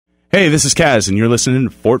Hey, this is Kaz, and you're listening to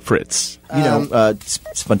Fort Fritz.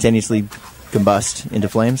 Spontaneously combust into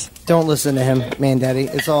flames. Don't listen to him, man, daddy.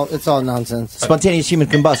 It's all nonsense. Spontaneous human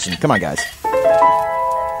combustion. Come on, guys.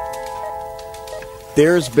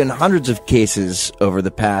 There's been hundreds of cases over the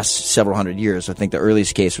past several hundred years. I think the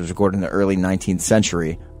earliest case was recorded in the early 19th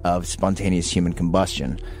century of spontaneous human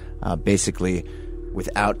combustion. Basically,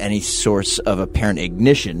 without any source of apparent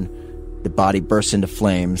ignition, the body bursts into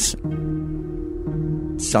flames,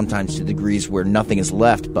 sometimes to degrees where nothing is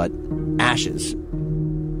left but ashes.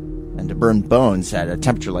 And to burn bones at a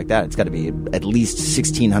temperature like that, it's got to be at least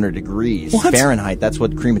 1,600 degrees Fahrenheit. That's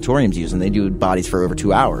what crematoriums use, and they do bodies for over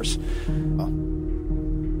 2 hours.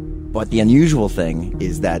 But the unusual thing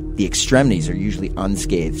is that the extremities are usually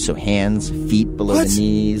unscathed. So hands, feet below the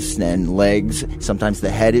knees, and legs. Sometimes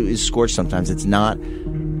the head is scorched, sometimes it's not,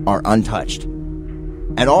 are untouched.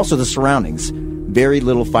 And also the surroundings. Very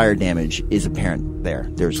little fire damage is apparent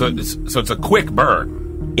there. So it's a quick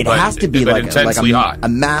burn. It has to be like hot. A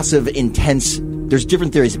massive, intense... There's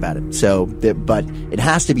different theories about it. But it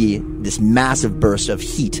has to be this massive burst of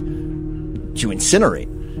heat to incinerate.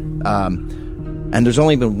 And there's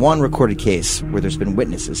only been one recorded case where there's been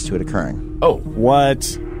witnesses to it occurring. Oh, what?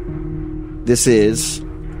 This is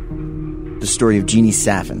the story of Jeannie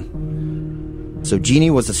Saffin. So Jeannie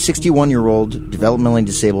was a 61-year-old developmentally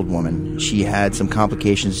disabled woman. She had some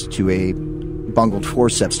complications to a bungled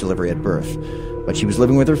forceps delivery at birth. But she was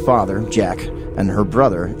living with her father, Jack, and her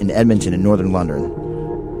brother in Edmonton in northern London.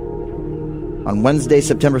 On Wednesday,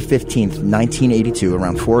 September 15th, 1982,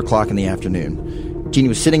 around 4 o'clock in the afternoon, Jeannie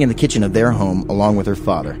was sitting in the kitchen of their home along with her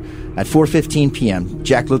father. At 4:15 p.m.,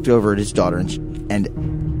 Jack looked over at his daughter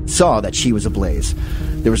and saw that she was ablaze.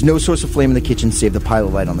 There was no source of flame in the kitchen save the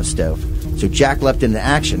pilot light on the stove. So Jack leapt into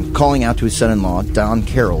action, calling out to his son-in-law, Don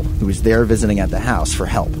Carroll, who was there visiting at the house, for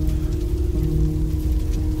help.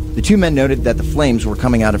 The two men noted that the flames were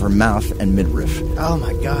coming out of her mouth and midriff. Oh,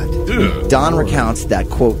 my God. Don recounts that,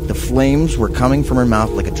 quote, the flames were coming from her mouth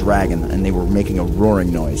like a dragon, and they were making a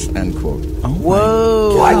roaring noise, end quote. Oh,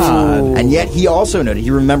 whoa. God. And yet he also noted,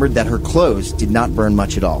 he remembered that her clothes did not burn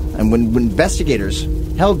much at all. And when investigators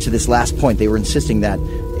held to this last point, they were insisting that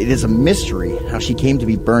it is a mystery how she came to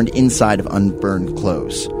be burned inside of unburned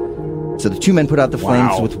clothes. So the two men put out the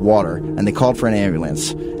flames with water, and they called for an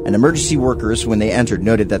ambulance. And emergency workers, when they entered,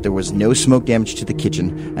 noted that there was no smoke damage to the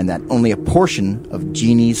kitchen and that only a portion of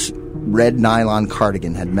Jeannie's red nylon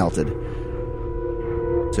cardigan had melted.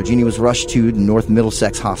 So Jeannie was rushed to North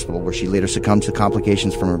Middlesex Hospital, where she later succumbed to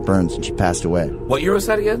complications from her burns, and she passed away. What year was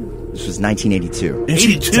that again? This was 1982. And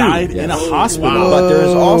she died in a hospital. Wow. But there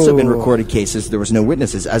has also been recorded cases, there was no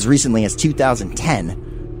witnesses, as recently as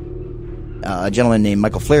 2010, a gentleman named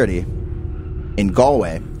Michael Flaherty in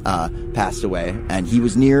Galway passed away, and he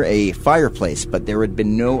was near a fireplace, but there had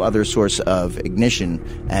been no other source of ignition,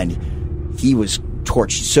 and he was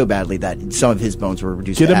torched so badly that some of his bones were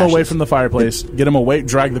reduced to ashes. Get him away from the fireplace. Get him away.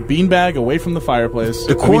 Drag the beanbag away from the fireplace.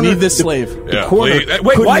 We need this slave. The coroner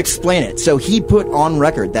couldn't explain it, so he put on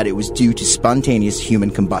record that it was due to spontaneous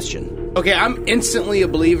human combustion. Okay, I'm instantly a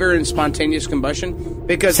believer in spontaneous combustion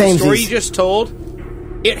because the story you just told,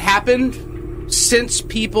 it happened since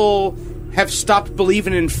people have stopped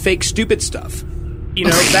believing in fake, stupid stuff. You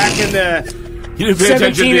know, back in the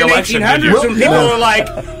 17 and 1800s when people were like,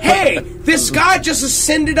 hey, this guy just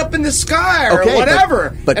ascended up in the sky or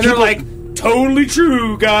whatever. But and they're like, totally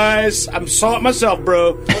true, guys. I saw it myself,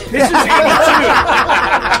 bro. This is true.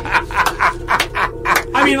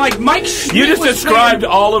 I mean, like, Mike Schmidt You just described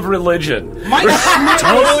all of religion. Mike Schmidt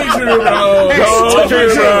Totally true, bro. Totally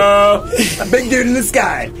true, bro. A big dude in the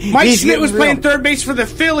sky. Mike Schmidt was playing third base for the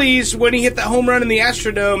Phillies when he hit that home run in the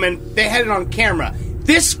Astrodome, and they had it on camera.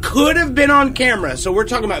 This could have been on camera, so we're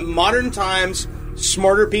talking about modern times,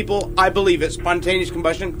 smarter people. I believe it. Spontaneous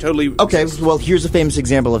combustion, totally. Okay, well, here's a famous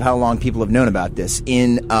example of how long people have known about this.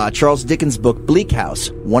 In Charles Dickens' book Bleak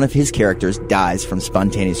House, one of his characters dies from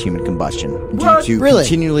spontaneous human combustion due to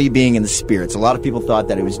continually being in the spirits. A lot of people thought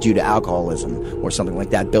that it was due to alcoholism or something like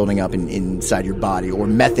that building up inside your body, or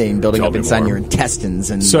methane building up inside your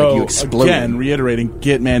intestines, and so, like you explode. Again, reiterating,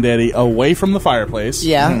 get Mandaddy away from the fireplace.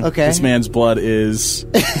 Yeah, okay. This man's blood is...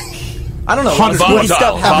 I don't know.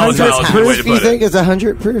 100 proof, you think? Is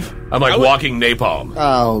 100 proof? I'm like walking napalm.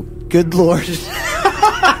 Oh, good Lord.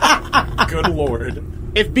 Good Lord.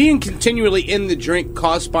 if being continually in the drink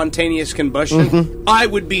caused spontaneous combustion, I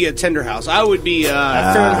would be a Tenderhouse. I would be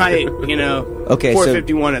Fahrenheit,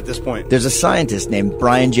 451 at this point. There's a scientist named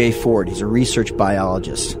Brian J. Ford. He's a research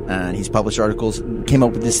biologist, and he's published articles, came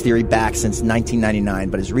up with this theory back since 1999,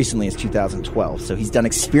 but as recently as 2012. So he's done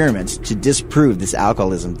experiments to disprove this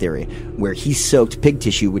alcoholism theory, where he soaked pig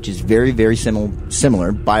tissue, which is very, very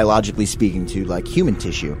similar, biologically speaking, to like human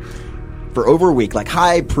tissue, for over a week, like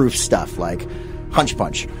high-proof stuff, like Punch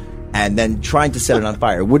Punch, and then trying to set it on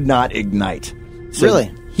fire. It would not ignite. So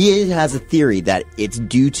really? He has a theory that it's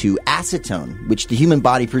due to acetone, which the human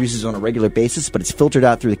body produces on a regular basis, but it's filtered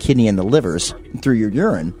out through the kidney and the livers, through your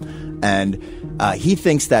urine. And he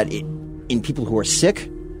thinks that in people who are sick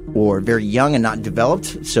or very young and not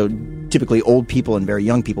developed, so typically old people and very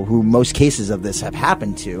young people, who most cases of this have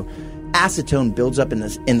happened to, acetone builds up in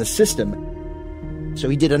the system. So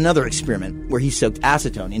he did another experiment where he soaked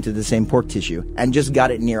acetone into the same pork tissue and just got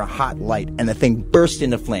it near a hot light, and the thing burst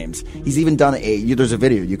into flames. He's even done there's a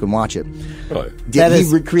video, you can watch it. He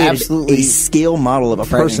recreated a scale model of a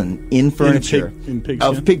person in furniture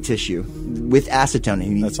of pig tissue with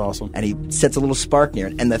acetone. That's awesome. And he sets a little spark near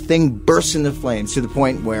it, and the thing bursts into flames to the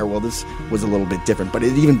point where, this was a little bit different, but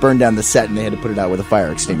it even burned down the set, and they had to put it out with a fire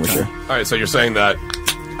extinguisher. All right, so you're saying that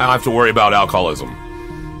I don't have to worry about alcoholism.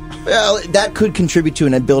 Well, that could contribute to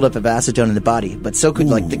a buildup of acetone in the body, but so could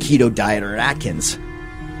like the keto diet or Atkins.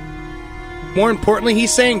 More importantly,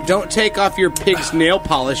 he's saying don't take off your pig's nail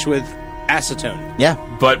polish with acetone. Yeah.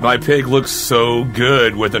 But my pig looks so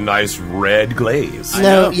good with a nice red glaze.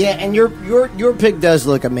 And your pig does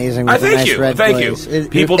look amazing with a nice red glaze. Thank you.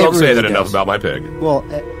 People don't say that enough about my pig. Well,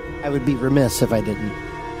 I would be remiss if I didn't.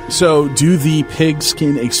 So, do the pig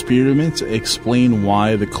skin experiments explain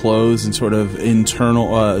why the clothes and sort of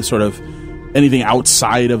internal, sort of anything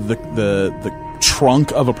outside of the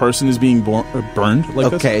trunk of a person is being burned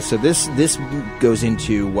like this? Okay, so this goes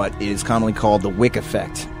into what is commonly called the wick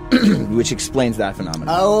effect, which explains that phenomenon.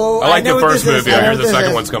 Oh, I like the first movie. I hear the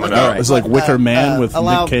second one's coming out. It's like Wicker Man with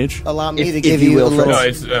Nick Cage. Allow me to give you a little... No,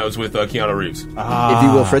 it's with Keanu Reeves. If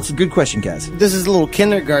you will, Fritz. Good question, Kaz. This is a little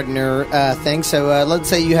kindergartner thing. So let's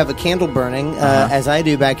say you have a candle burning, as I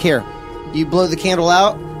do back here. You blow the candle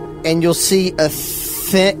out, and you'll see a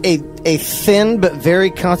thin but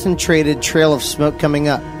very concentrated trail of smoke coming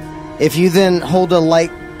up. If you then hold a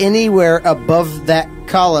light anywhere above that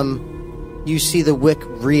column, you see the wick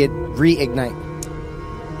reignite.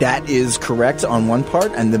 That is correct on one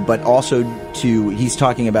part, but also he's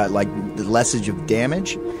talking about like the lessage of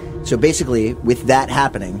damage. So basically, with that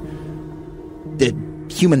happening, the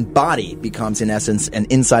human body becomes in essence an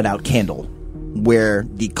inside-out candle, where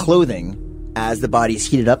the clothing, as the body is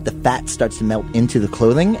heated up, the fat starts to melt into the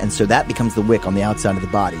clothing, and so that becomes the wick on the outside of the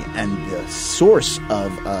body. And the source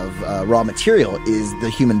of raw material is the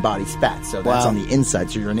human body's fat, so that's on the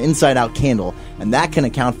inside. So you're an inside-out candle, and that can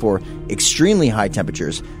account for extremely high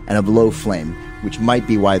temperatures and a low flame, which might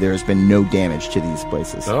be why there has been no damage to these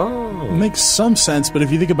places. It makes some sense, but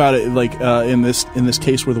if you think about it, like in this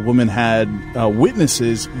case where the woman had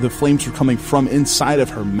witnesses, the flames were coming from inside of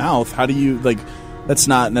her mouth. How do you That's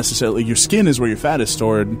not necessarily... Your skin is where your fat is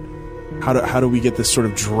stored. How do we get this sort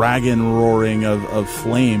of dragon roaring of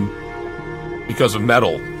flame? Because of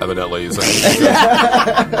metal, evidently.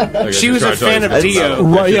 She was a fan of Dio.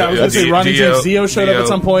 Right, yeah, I was going to say Ronnie James Dio showed up at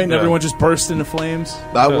some point and everyone just burst into flames.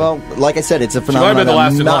 Well, like I said, it's a phenomenon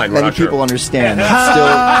that not many people understand.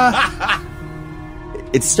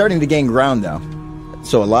 It's starting to gain ground, though.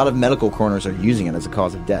 So a lot of medical coroners are using it as a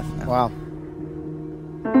cause of death now. Wow.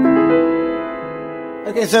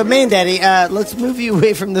 Okay, so Main Daddy, let's move you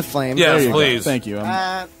away from the flame. Yes, please. Thank you.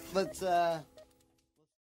 Let's